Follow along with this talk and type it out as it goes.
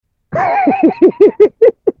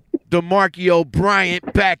DeMarco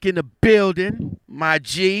Bryant back in the building. My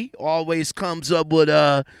G always comes up with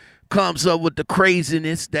the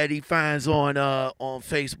craziness that he finds on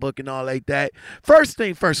Facebook and all like that. First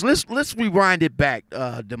thing first, let's rewind it back,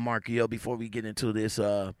 DeMarco, before we get into this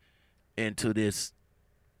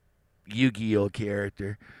Yu-Gi-Oh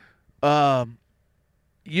character. Um,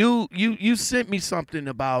 you sent me something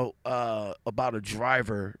about a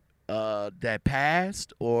driver that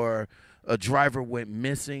passed or a driver went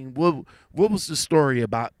missing. What was the story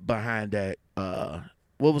about behind that?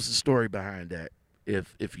 What was the story behind that?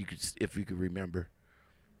 If you could remember.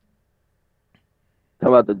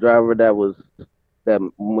 Talking about the driver that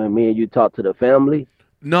when me and you talked to the family.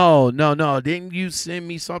 No, no, no. Didn't you send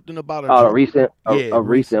me something about Oh, a recent yeah, a recent.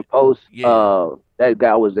 recent post. Yeah. That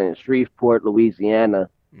guy was in Shreveport, Louisiana,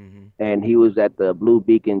 Hmm. and he was at the Blue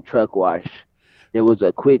Beacon Truck Wash. There was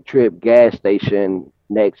a Quick Trip gas station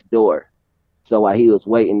next door. So while he was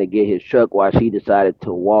waiting to get his truck washed, he decided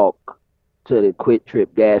to walk to the Quick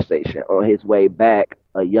Trip gas station. On his way back,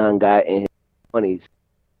 a young guy in his 20s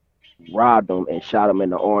robbed him and shot him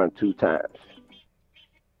in the arm 2 times.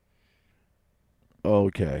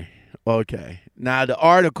 Okay. Okay. Now the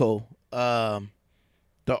article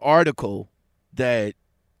that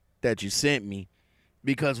that you sent me,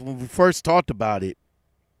 because when we first talked about it,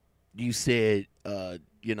 you said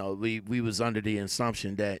we was under the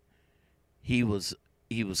assumption that he was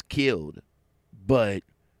he was killed, but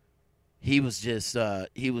he was just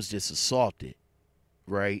assaulted,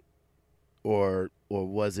 right? Or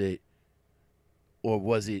was it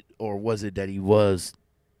that he was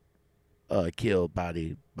killed by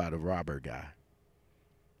the robber guy?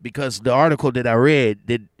 Because the article that I read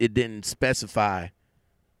didn't specify,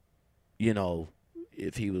 you know,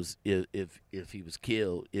 if he was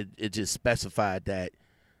killed. It just specified that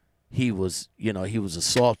he was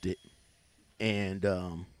assaulted, and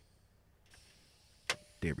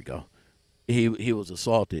there we go. He was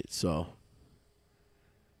assaulted. So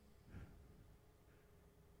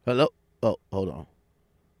hello. Oh, hold on,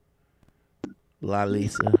 La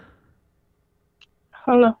Lisa.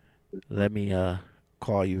 Hello. Let me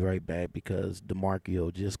call you right back because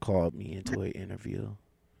DeMarco just called me into an interview.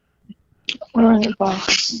 All right, bye.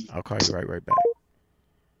 I'll call you right back.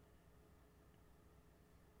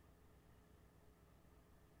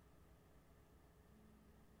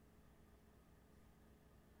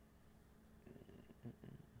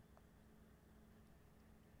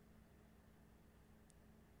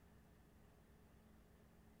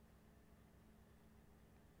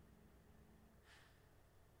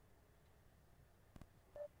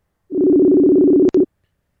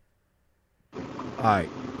 All right.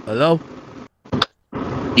 Hello.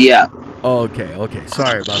 Yeah, Okay. Okay.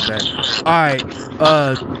 Sorry about that. All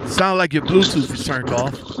right. Sound like your Bluetooth is turned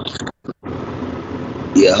off.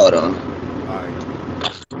 yeah, hold on. All right.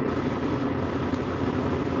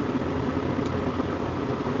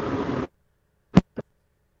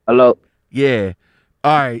 Hello. Yeah.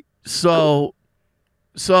 All right. So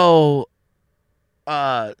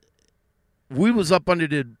uh we was up under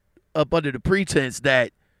the pretense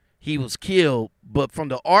that he was killed, but from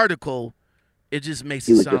the article it just makes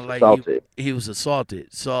He it was sound just like he assaulted. he was assaulted.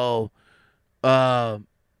 Uh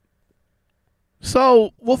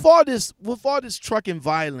so with all this trucking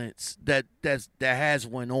violence that has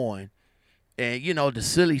went on, and the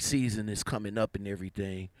silly season is coming up and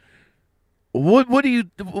everything. What do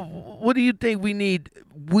you think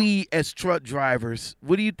we as truck drivers,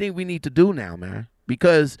 what do you think we need to do now, man?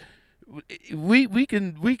 Because we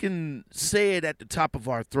can say it at the top of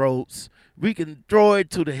our throats. We can throw it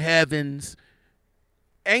to the heavens.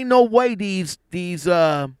 Ain't no way these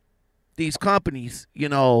companies,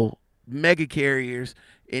 mega carriers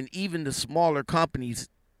and even the smaller companies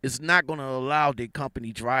is not going to allow their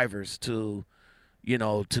company drivers to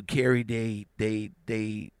carry they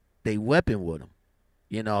weapon with them.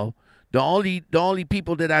 You know, the only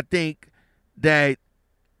people that I think that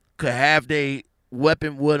could have their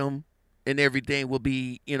weapon with them and everything will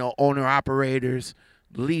be owner operators,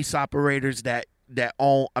 lease operators that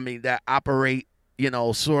operate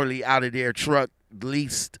sorely out of their truck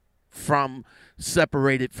leased from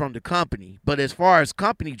separated from the company. But as far as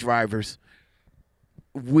company drivers,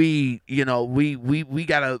 we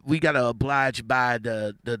gotta oblige by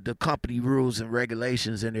the company rules and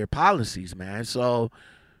regulations and their policies, man. So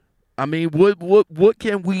I mean, what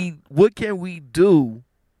can we do?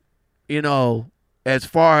 You know, as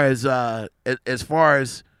far as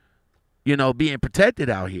being protected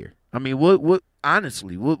out here. I mean, what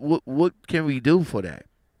honestly, what can we do for that?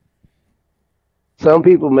 Some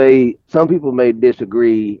people may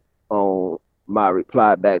disagree on my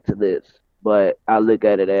reply back to this, but I look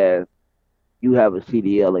at it as you have a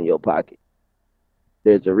CDL in your pocket.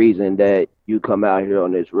 There's a reason that you come out here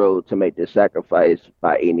on this road to make this sacrifice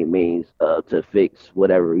by any means to fix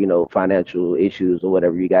whatever, financial issues or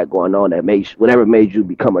whatever you got going on that whatever made you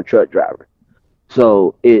become a truck driver.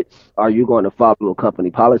 So are you going to follow company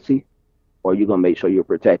policy, or are you going to make sure you're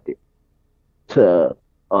protected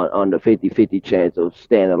on the 50-50 chance of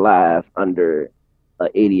staying alive under an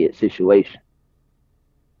idiot situation?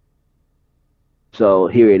 So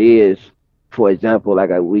here it is. For example, like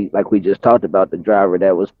we just talked about, the driver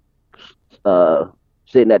that was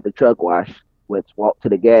sitting at the truck wash, walked to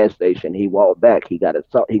the gas station. He walked back. He got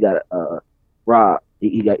robbed.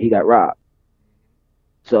 He got robbed.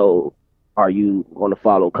 So, are you going to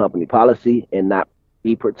follow company policy and not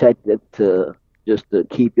be protected to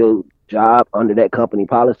keep your job under that company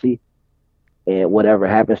policy, and whatever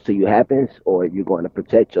happens to you happens, or are you going to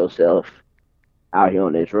protect yourself out here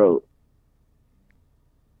on this road?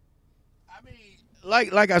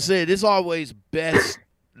 Like I said, it's always best.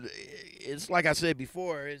 It's like I said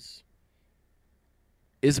before. It's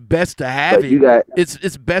best to have it.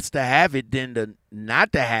 It's best to have it than to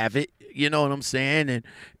not to have it. You know what I'm saying?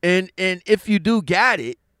 And if you do got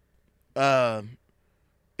it, then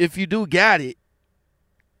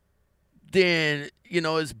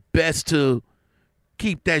it's best to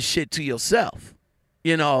keep that shit to yourself.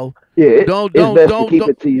 Yeah. Don't keep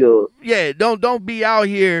it to your. Yeah. Don't be out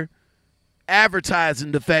here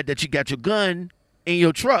advertising the fact that you got your gun in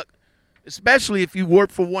your truck, especially if you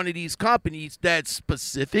work for one of these companies that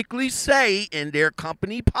specifically say in their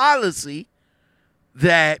company policy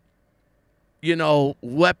that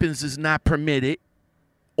weapons is not permitted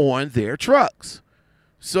on their trucks.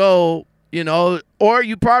 So or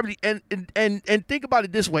you probably and think about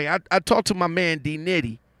it this way. I talked to my man D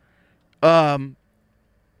Nitty.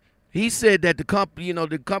 He said that the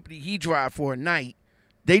company he drive for at night,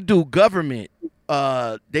 they do government.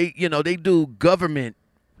 They do government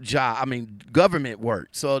government work.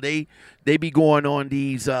 So they be going on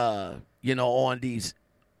these on these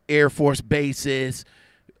Air Force bases,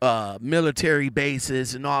 military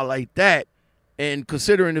bases, and all like that. And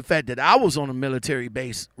considering the fact that I was on a military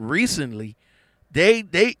base recently,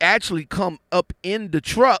 they actually come up in the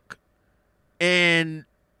truck and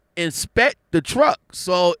inspect the truck.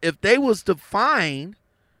 So if they was to find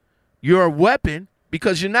your weapon,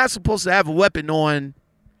 because you're not supposed to have a weapon on,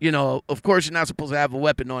 of course you're not supposed to have a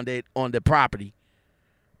weapon on the property.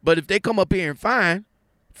 But if they come up here and find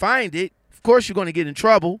it, of course you're going to get in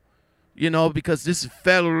trouble, because this is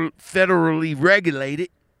federally regulated.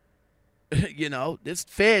 This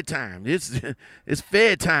Fed time. It's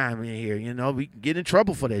Fed time in here. We can get in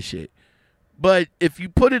trouble for that shit. But if you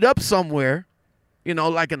put it up somewhere,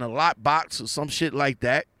 like in a lot box or some shit like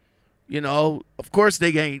that, of course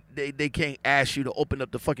they can't ask you to open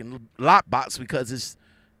up the fucking lock box because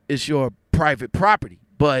it's your private property.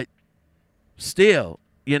 But still,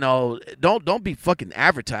 don't be fucking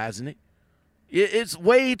advertising it. It's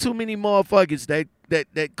way too many motherfuckers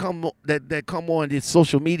that come on this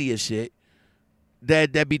social media shit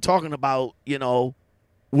that be talking about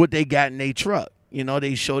what they got in their truck.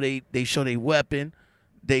 They show they weapon.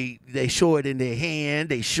 They show it in their hand.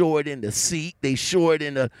 They show it in the seat. They show it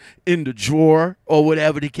in the drawer or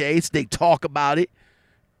whatever the case. They talk about it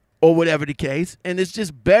or whatever the case. And it's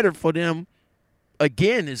just better for them.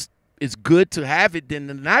 Again, it's good to have it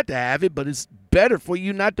than not to have it, but it's better for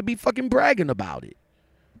you not to be fucking bragging about it.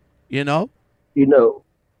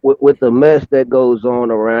 With the mess that goes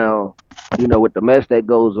on around, with the mess that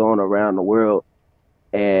goes on around the world,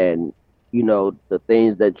 and the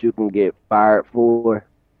things that you can get fired for.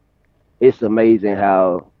 It's amazing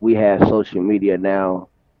how we have social media now,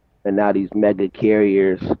 and now these mega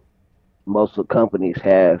carriers, most of the companies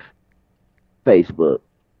have Facebook.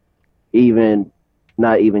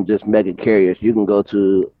 Not even just mega carriers. You can go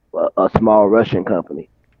to a small Russian company.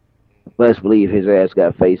 Best believe his ass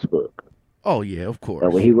got Facebook. Oh yeah, of course.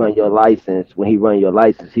 And when he run your license, he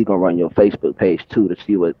gonna run your Facebook page too to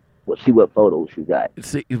see what photos you got.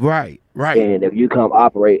 See, right. And if you come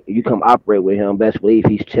operate with him, best believe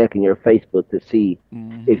he's checking your Facebook to see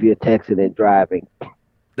if you're texting and driving.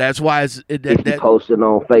 That's why if you're posting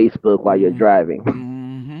on Facebook while you're driving.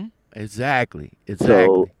 Mm-hmm. Exactly.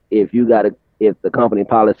 So if the company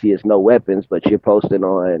policy is no weapons, but you're posting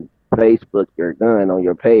on Facebook your gun on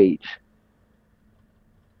your page,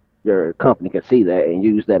 your company can see that and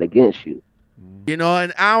use that against you.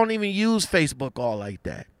 And I don't even use Facebook all like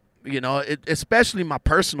that. Especially my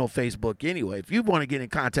personal Facebook anyway. If you want to get in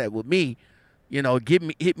contact with me,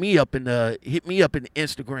 hit me up in the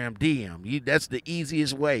Instagram DM. That's the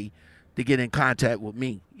easiest way to get in contact with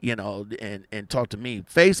me, and talk to me.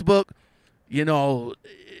 Facebook, you know,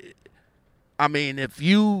 I mean, if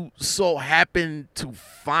you so happen to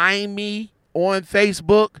find me on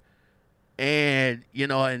Facebook and,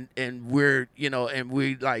 and we're, and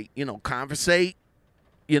we like, conversate,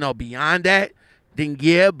 beyond that, then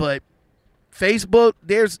yeah, but Facebook,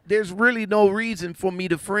 there's really no reason for me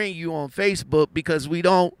to friend you on Facebook because we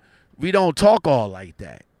don't talk all like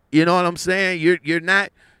that. You know what I'm saying? You're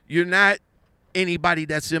not anybody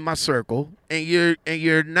that's in my circle, and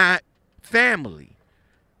you're not family.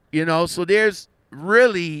 So there's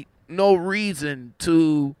really no reason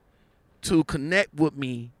to connect with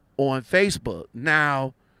me on Facebook.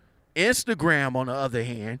 Now, Instagram, on the other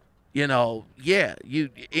hand, yeah,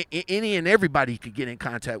 any and everybody could get in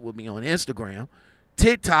contact with me on Instagram.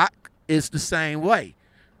 TikTok is the same way.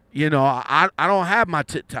 I don't have my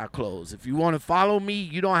TikTok closed. If you want to follow me,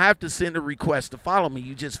 you don't have to send a request to follow me.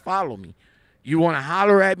 You just follow me. You want to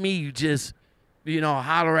holler at me, you just,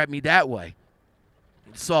 holler at me that way.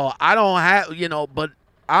 So I don't have, but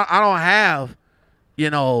I don't have,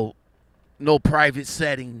 no private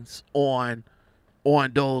settings on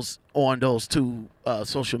those two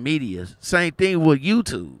social medias. Same thing with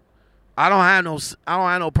YouTube. I don't have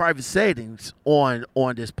no private settings on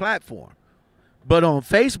this platform. But on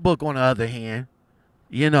Facebook, on the other hand,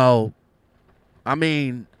 I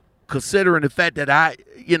mean, considering the fact that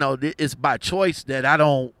it's by choice that I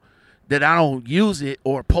don't use it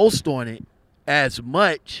or post on it as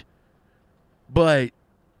much, but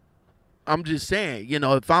I'm just saying,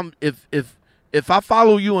 if I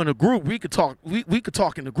follow you in a group, we could talk. We could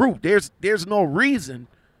talk in the group. There's no reason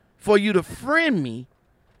for you to friend me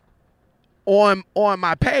on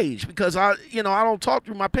my page because I don't talk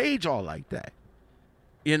through my page all like that.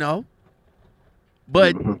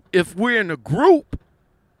 But if we're in a group,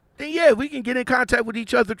 then yeah, we can get in contact with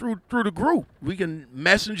each other through the group. We can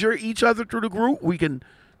messenger each other through the group. We can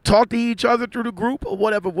talk to each other through the group or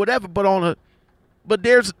whatever. But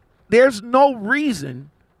there's no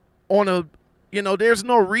reason there's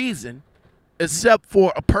no reason except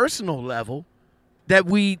for a personal level that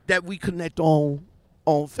we connect on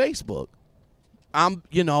Facebook. I'm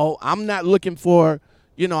not looking for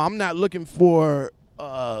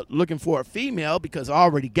a female because I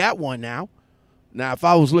already got one now. Now, if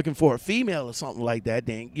I was looking for a female or something like that,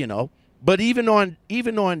 then, but even on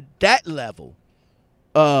that level,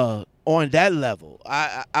 I'd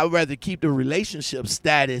rather keep the relationship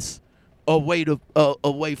status away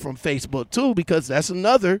from Facebook too, because that's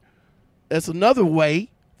another way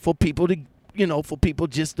for people to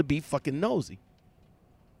just to be fucking nosy.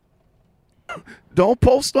 Don't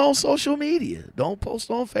post on social media. Don't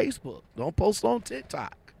post on Facebook. Don't post on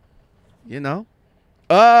TikTok.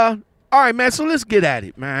 All right, man. So let's get at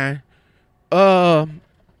it, man.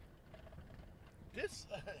 This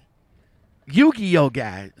Yu-Gi-Oh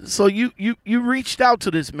guy. So you reached out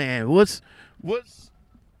to this man. What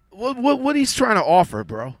he's trying to offer,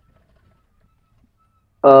 bro?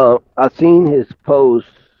 I seen his post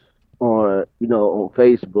on on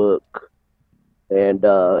Facebook, and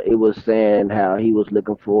it was saying how he was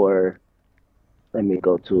looking for. Let me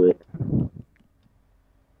go to it.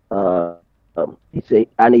 He said,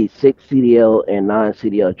 "I need 6 CDL and 9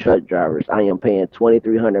 CDL truck drivers. I am paying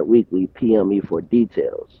 $2,300 weekly. PM me for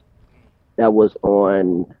details." That was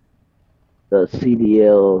on the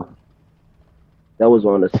CDL. That was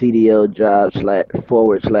on the CDL jobs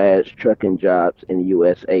 / trucking jobs in the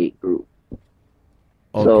USA group.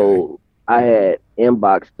 Okay. So I had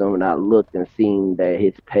inboxed him and I looked and seen that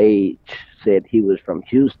his page said he was from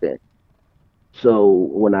Houston. So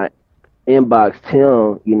when I inboxed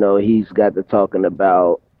him, he's got to talking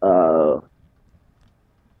about,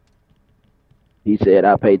 he said,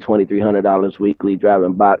 "I pay $2,300 weekly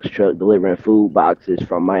driving box truck, delivering food boxes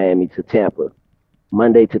from Miami to Tampa,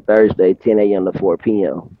 Monday to Thursday, 10 a.m. to 4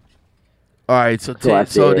 p.m. All right, so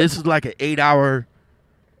this is like an 8-hour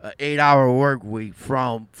work week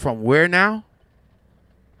from where now?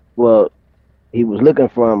 Well, he was looking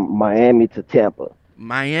from Miami to Tampa.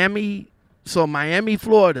 Miami,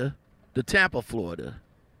 Florida, to Tampa, Florida.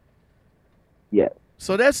 Yeah.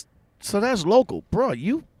 So that's local, bro.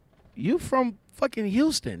 You from fucking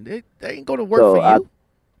Houston? They ain't going to work for you.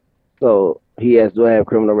 So he asked, "Do I have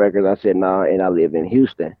criminal records?" I said, "No, and I live in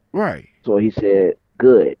Houston." Right. So he said,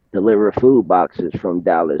 "Good. Deliver food boxes from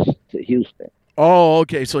Dallas to Houston." Oh,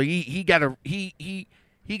 okay. So he got a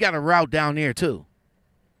route down there too.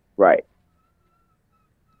 Right.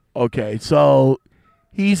 Okay. So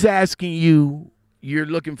he's asking you, you're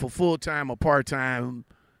looking for full-time or part-time.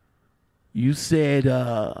 You said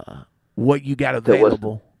what you got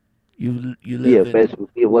available. You Yeah, live in basically,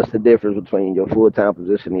 yeah, what's the difference between your full time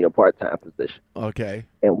position and your part time position, okay.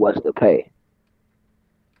 and what's the pay?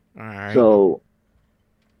 All right. So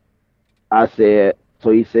I said, so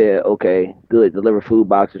he said, okay, good. Deliver food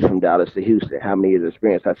boxes from Dallas to Houston. How many years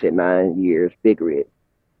experience? I said 9 years. Big red.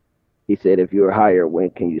 He said, if you're hired, when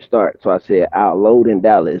can you start? So I said, I'll load in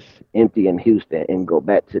Dallas, empty in Houston, and go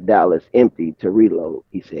back to Dallas, empty to reload.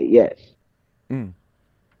 He said, yes. Mm.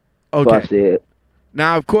 So I Okay. said,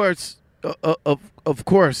 Now, of course,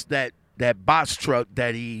 that box truck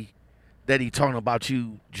that he talking about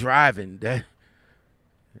you driving, that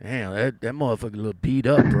damn, that motherfucker look beat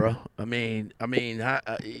up, bro.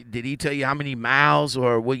 Did he tell you how many miles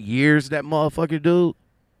or what years that motherfucker do?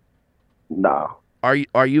 no. Are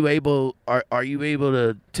you able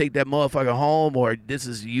to take that motherfucker home, or this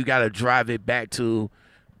is you got to drive it back to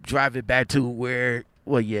where?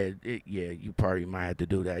 Well, yeah, you probably might have to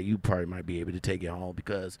do that. You probably might be able to take it home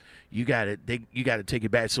because you got to take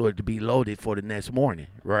it back so it to be loaded for the next morning,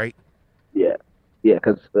 right? Yeah. Yeah,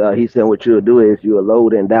 because he said what you'll do is you'll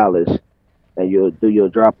load in Dallas and you'll do your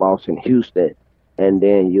drop offs in Houston. And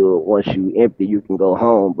then once you empty, you can go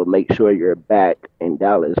home, but make sure you're back in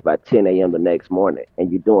Dallas by 10 a.m. the next morning.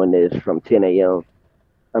 And you're doing this from 10 a.m.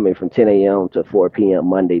 to 4 p.m.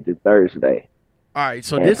 Monday through Thursday. All right,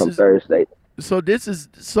 so And this from is Thursday, so this is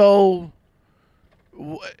so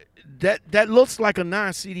wh- that looks like a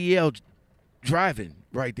non-CDL driving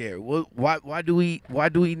right there. Why do we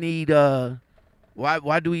need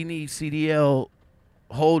why do we need CDL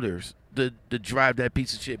holders to drive that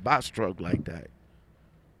piece of shit box truck like that?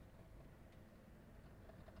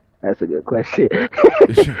 that's a good question.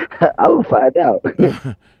 I will find out.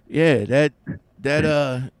 Yeah,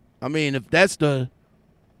 that I mean if that's the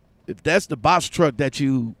box truck that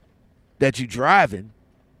you driving,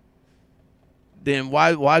 then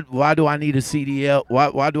why do I need a CDL?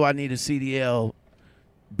 Why do I need a CDL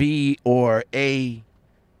B or A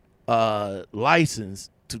license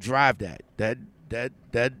to drive that? That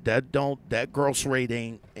gross rate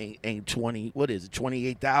ain't 20. What is it?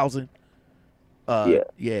 28,000. Yeah.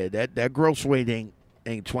 Yeah, that gross rate ain't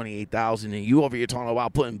 28,000, and you over here talking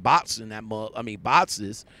about putting boxes in that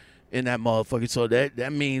motherfucker. So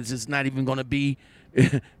that means it's not even gonna be,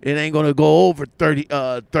 it ain't gonna go over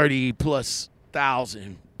 30 plus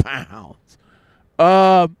thousand pounds.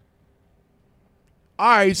 All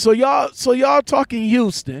right, so y'all talking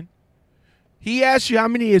Houston. He asked you how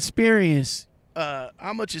much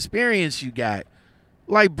experience you got.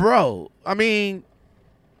 Like, bro, I mean,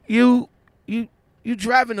 you you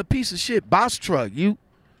driving a piece of shit box truck. He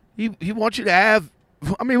wants you to have.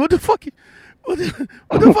 I mean, what the fuck? What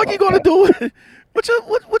the fuck you gonna do? What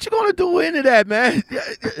you gonna do into that, man?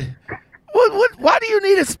 What? Why do you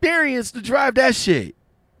need experience to drive that shit?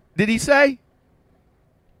 Did he say?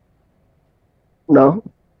 No.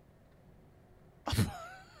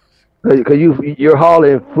 Because you're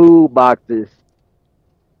hauling food boxes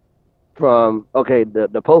from, okay,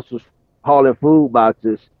 the postal's hauling food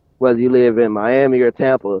boxes, whether you live in Miami or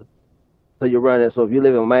Tampa. So you're running. So if you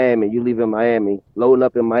live in Miami, you leave in Miami, loading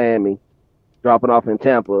up in Miami, dropping off in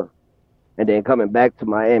Tampa, and then coming back to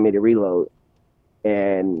Miami to reload.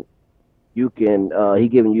 And you can he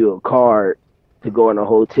giving you a card to go in a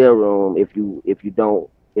hotel room if you don't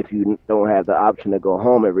have the option to go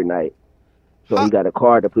home every night. So How he got a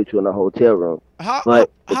card to put you in a hotel room. how But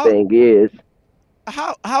the how thing is,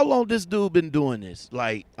 how long this dude been doing this?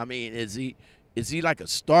 Like, I mean, is he like a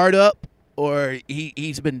startup, or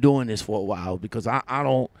he's been doing this for a while? Because I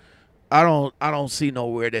don't see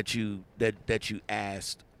nowhere that you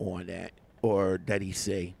asked on that or that he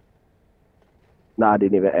say. no, I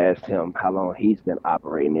didn't even ask him how long he's been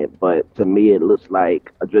operating it. But to me, it looks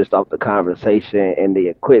like, just off the conversation and the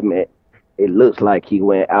equipment, it looks like he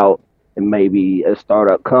went out and maybe a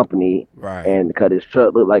startup company, Right. and because his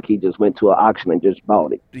truck looked like he just went to an auction and just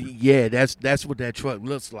bought it. Yeah, that's what that truck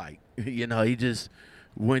looks like. He just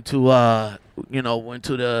went to went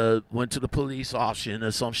to the police auction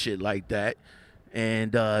or some shit like that,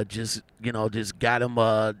 and just got him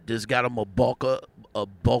a bulk of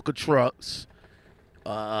trucks.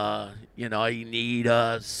 You need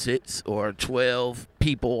 6 or 12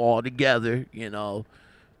 people all together. And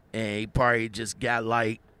he probably just got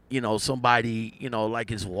like somebody like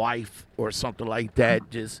his wife or something like that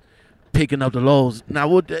just picking up the loads.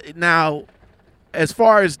 Now as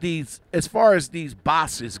far as these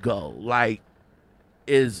bosses go, like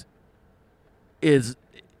is is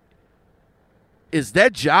is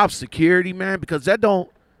that job security, man? Because that don't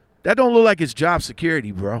look like it's job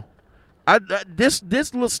security, bro.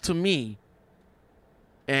 This looks to me,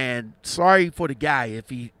 and sorry for the guy if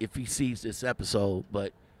he sees this episode,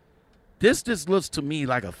 but this just looks to me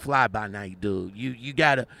like a fly by night dude. You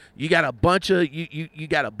got a bunch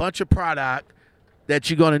of product that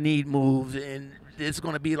you're gonna need moved, and it's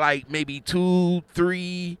gonna be like maybe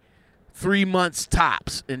 3 months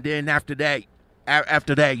tops, and then after that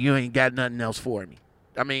you ain't got nothing else for me.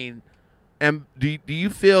 I mean, and do you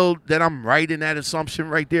feel that I'm right in that assumption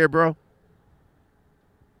right there, bro?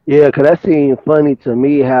 Yeah, 'cause that seemed funny to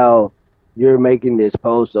me how you're making this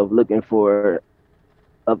post of looking for,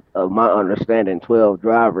 of my understanding, 12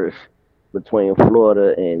 drivers between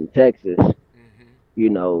Florida and Texas. You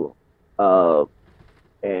know,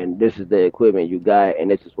 and this is the equipment you got, and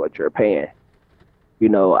this is what you're paying. You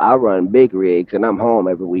know, I run big rigs, and I'm home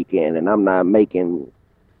every weekend, and I'm not making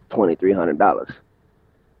 $2,300.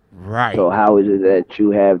 Right. So how is it that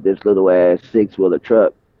you have this little ass 6-wheeler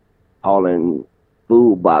truck hauling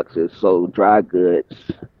food boxes, so dry goods,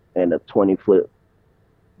 and a 20-foot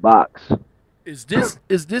box? Is this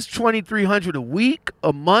 2,300 a week,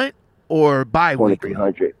 a month, or bi-weekly?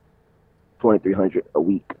 2,300 a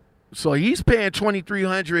week. So he's paying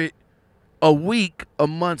 2,300 a week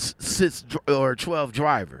amongst 6 or 12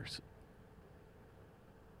 drivers.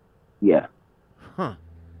 Yeah. Huh.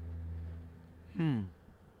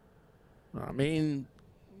 I mean,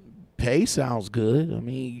 pay sounds good. I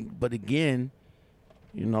mean, but again,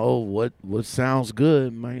 you know what sounds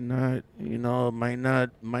good might not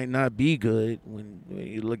be good when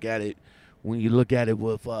you look at it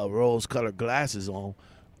with rose-colored glasses on.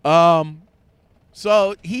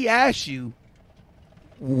 So he asked you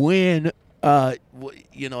when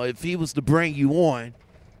if he was to bring you on,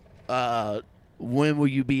 when will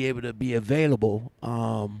you be able to be available?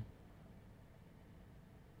 I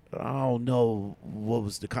don't know what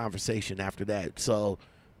was the conversation after that. So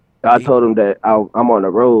I told him that I'm on the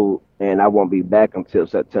road and I won't be back until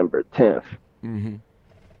September 10th. Mm-hmm.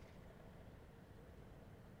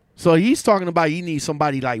 So he's talking about you need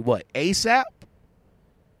somebody like what, ASAP?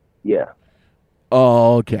 Yeah.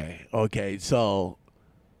 Oh, okay. So,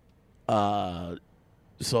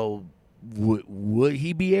 would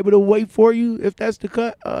he be able to wait for you if that's the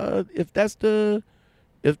cut? If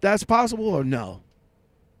that's possible or no?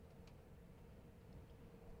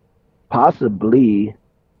 Possibly,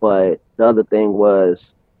 but the other thing was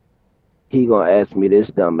he gonna ask me this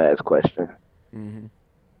dumbass question. Mm-hmm.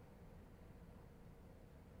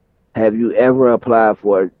 Have you ever applied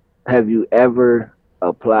for a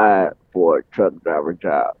truck driver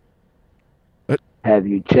job? Have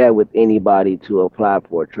you chat with anybody to apply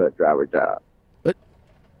for a truck driver job? But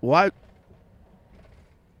what?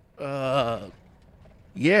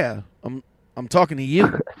 Yeah, I'm talking to you.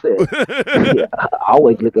 Yeah, I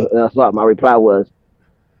always look at so my reply was,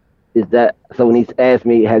 is that so when he asked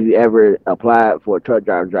me, have you ever applied for a truck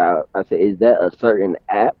driver job? I said, is that a certain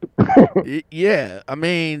app? Yeah, I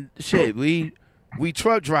mean, shit, we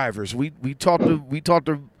truck drivers. We talk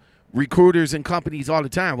to recruiters and companies all the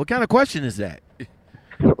time. What kind of question is that?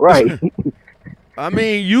 Right. I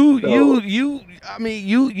mean, you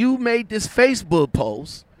made this Facebook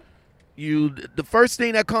post. The first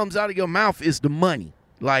thing that comes out of your mouth is the money.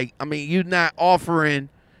 Like, I mean, you're not offering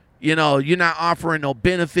no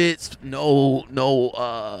benefits, no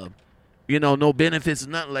benefits,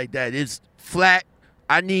 nothing like that. It's flat.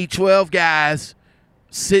 I need 12 guys,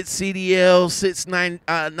 6 CDL, 6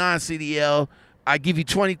 non-CDL. I give you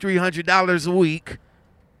 $2,300 a week.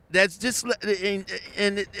 That's just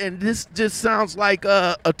and this just sounds like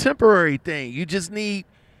a temporary thing. You just need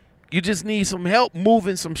some help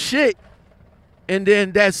moving some shit, and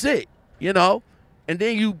then that's it, And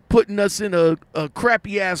then you putting us in a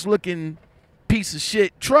crappy ass looking piece of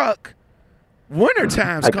shit truck.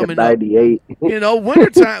 Wintertime's like coming a 98. up.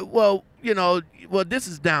 Wintertime. Well, this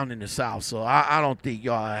is down in the South, so I don't think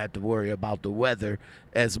y'all have to worry about the weather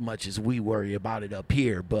as much as we worry about it up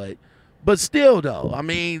here. But still, though, I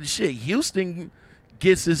mean, shit, Houston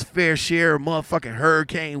gets its fair share of motherfucking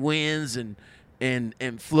hurricane winds and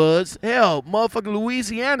floods. Hell, motherfucking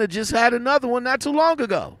Louisiana just had another one not too long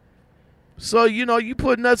ago. So, you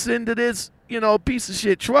putting us into this, piece of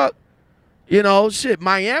shit truck.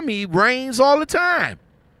 Miami rains all the time.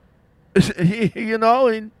 And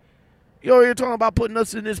you're talking about putting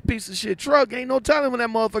us in this piece of shit truck. Ain't no telling when that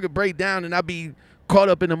motherfucker break down and I be caught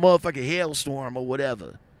up in a motherfucking hailstorm or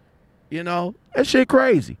whatever. That shit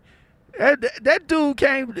crazy. That dude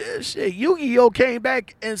came, Yu-Gi-Oh came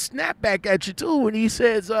back and snapped back at you too when he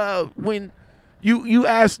says, when you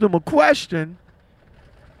asked him a question,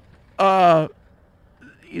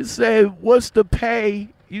 you said, what's the pay?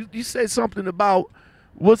 You said something about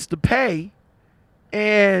what's the pay,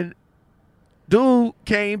 and dude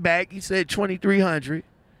came back, he said 2,300,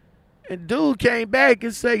 And dude came back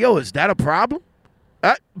and said, "Yo, is that a problem?"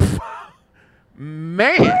 I,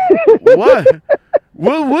 man,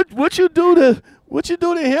 what you do to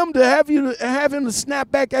him to have him to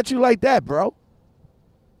snap back at you like that, bro?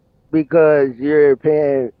 Because you're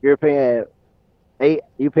paying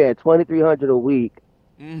 $2,300 a week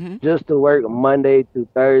Mm-hmm. just to work Monday through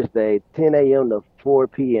Thursday, 10 a.m. to 4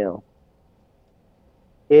 p.m.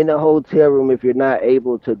 in a hotel room if you're not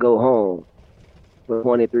able to go home for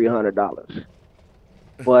 $2,300.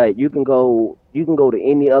 But you can go to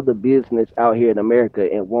any other business out here in America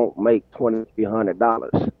and won't make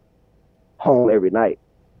 $2,300 home every night.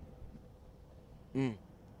 Mm.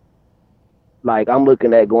 Like I'm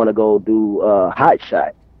looking at going to go do hot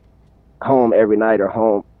shot home every night or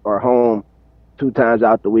home 2 times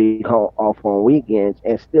out the week, home, off on weekends,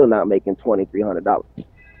 and still not making $2,300.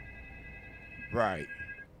 Right.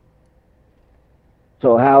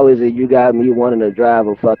 So how is it you got me wanting to drive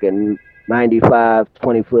a fucking 95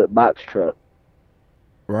 20-foot box truck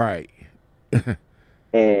Right.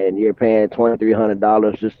 and you're paying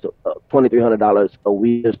 $2,300 $2,300 a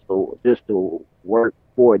week just to work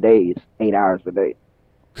 4 days, 8 hours a day?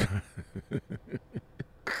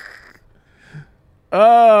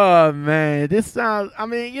 Oh man, this sounds. I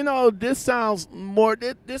mean, you know, this sounds more.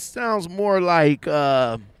 This sounds more like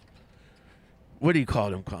what do you call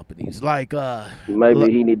them companies? Like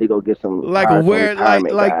Maybe he need to go get some like hire a some where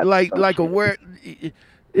retirement guys or like some a shit. where.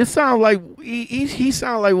 It sounds like he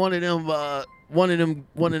sounds like one of them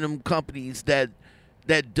companies that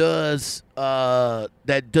does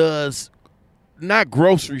not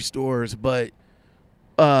grocery stores, but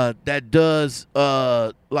that does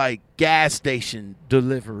like gas station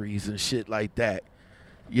deliveries and shit like that.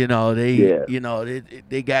 You know, Yeah.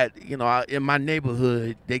 they got, in my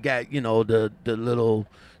neighborhood, they got, the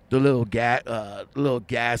little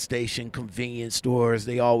gas station convenience stores.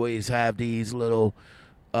 They always have these little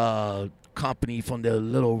company from the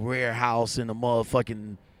little warehouse in a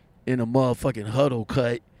motherfucking huddle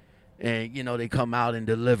cut, and they come out and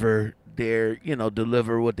deliver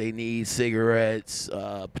deliver what they need: cigarettes,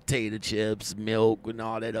 potato chips, milk, and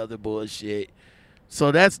all that other bullshit.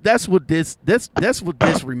 So that's what this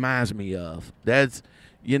reminds me of. That's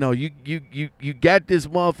you got this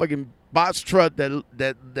motherfucking box truck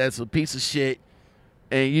that's a piece of shit,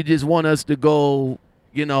 and you just want us to go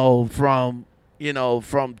from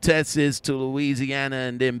Texas to Louisiana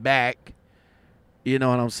and then back. You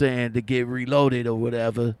know what I'm saying, to get reloaded or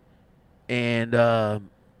whatever. And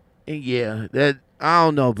yeah, that I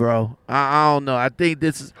don't know, bro. I don't know. I think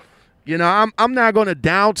this is, I'm not gonna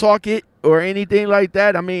down talk it or anything like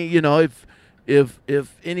that. I mean, if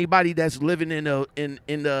anybody that's living in the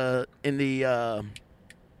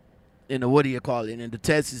what do you call it, in the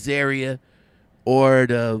Texas area or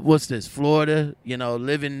Florida,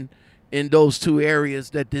 living in those two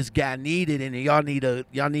areas that this guy needed, and y'all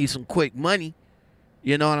need some quick money.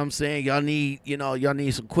 You know what I'm saying? Y'all need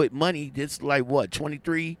some quick money. It's like what,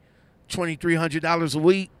 $2,300 a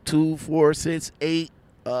week, 2, 4, 6, 8,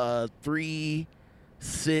 3,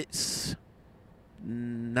 6,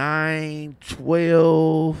 9,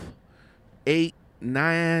 12, 8,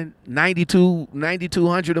 9,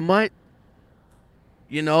 9,200 a month.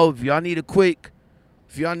 If y'all need a quick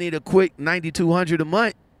 9,200 a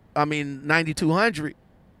month, I mean 9,200.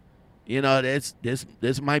 This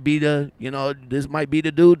might be the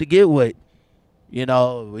dude to get with.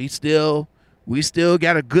 We still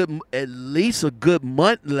got at least a good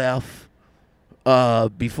month left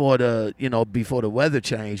before the weather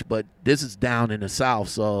change. But this is down in the south,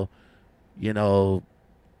 so the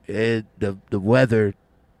weather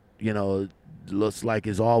looks like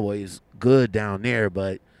it's always good down there.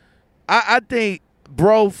 But I think,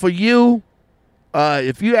 bro, for you,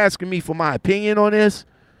 if you asking me for my opinion on this,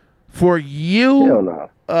 for you, Hell no.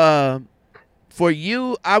 I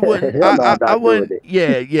wouldn't. Hell no, I'm I not wouldn't. doing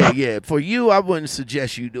Yeah. For you, I wouldn't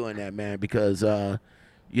suggest you doing that, man, because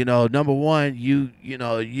number one, you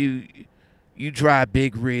drive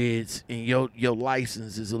big rigs, and your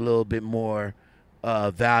license is a little bit more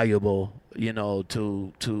valuable,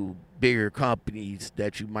 to bigger companies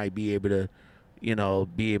that you might be able to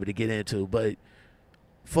get into. But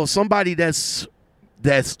for somebody that's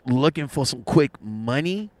looking for some quick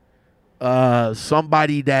money,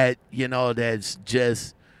 somebody that that's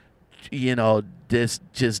just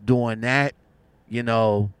just doing that,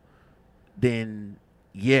 then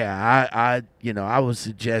yeah, I would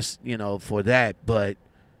suggest for that. But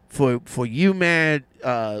for you, man,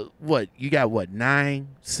 what you got, 9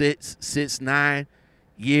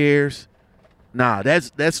 years? Nah,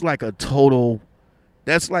 that's like a total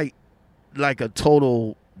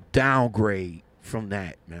downgrade from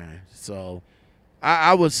that, man. So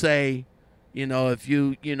I would say, if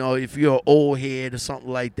you're an old head or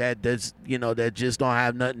something like that, that just don't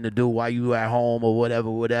have nothing to do while you at home or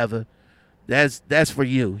whatever. That's for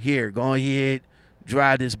you. Here, go ahead,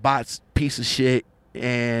 drive this box piece of shit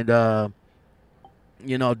and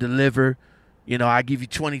deliver. I give you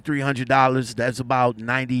 $2,300. That's about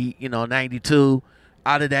 92.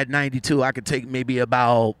 Out of that 92, I could take maybe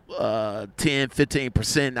about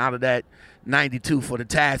 10-15% out of that 92 for the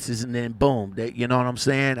taxes, and then boom, you know what I'm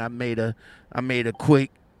saying? I made a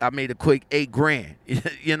quick $8,000.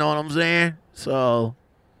 You know what I'm saying? So,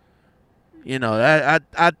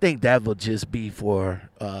 I think that will just be for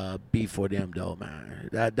them though, man.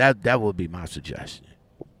 That would be my suggestion.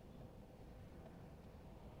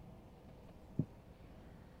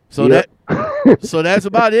 So Yep. so that's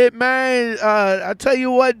about it, man. I tell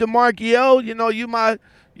you what, DeMarcio,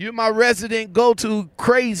 you're my resident go-to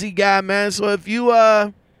crazy guy, man. So if you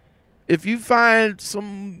find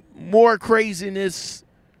some more craziness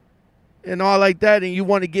and all like that, and you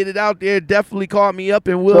want to get it out there, definitely call me up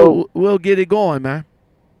and we'll get it going, man.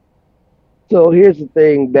 So here's the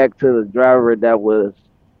thing. Back to the driver that was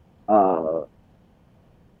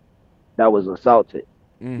assaulted.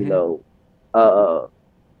 Mm-hmm. You know,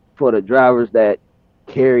 for the drivers that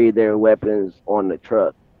carry their weapons on the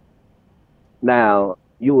truck. Now,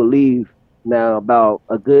 you will leave now about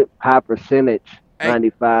a good high percentage, Hey,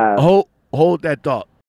 95. Hold that thought.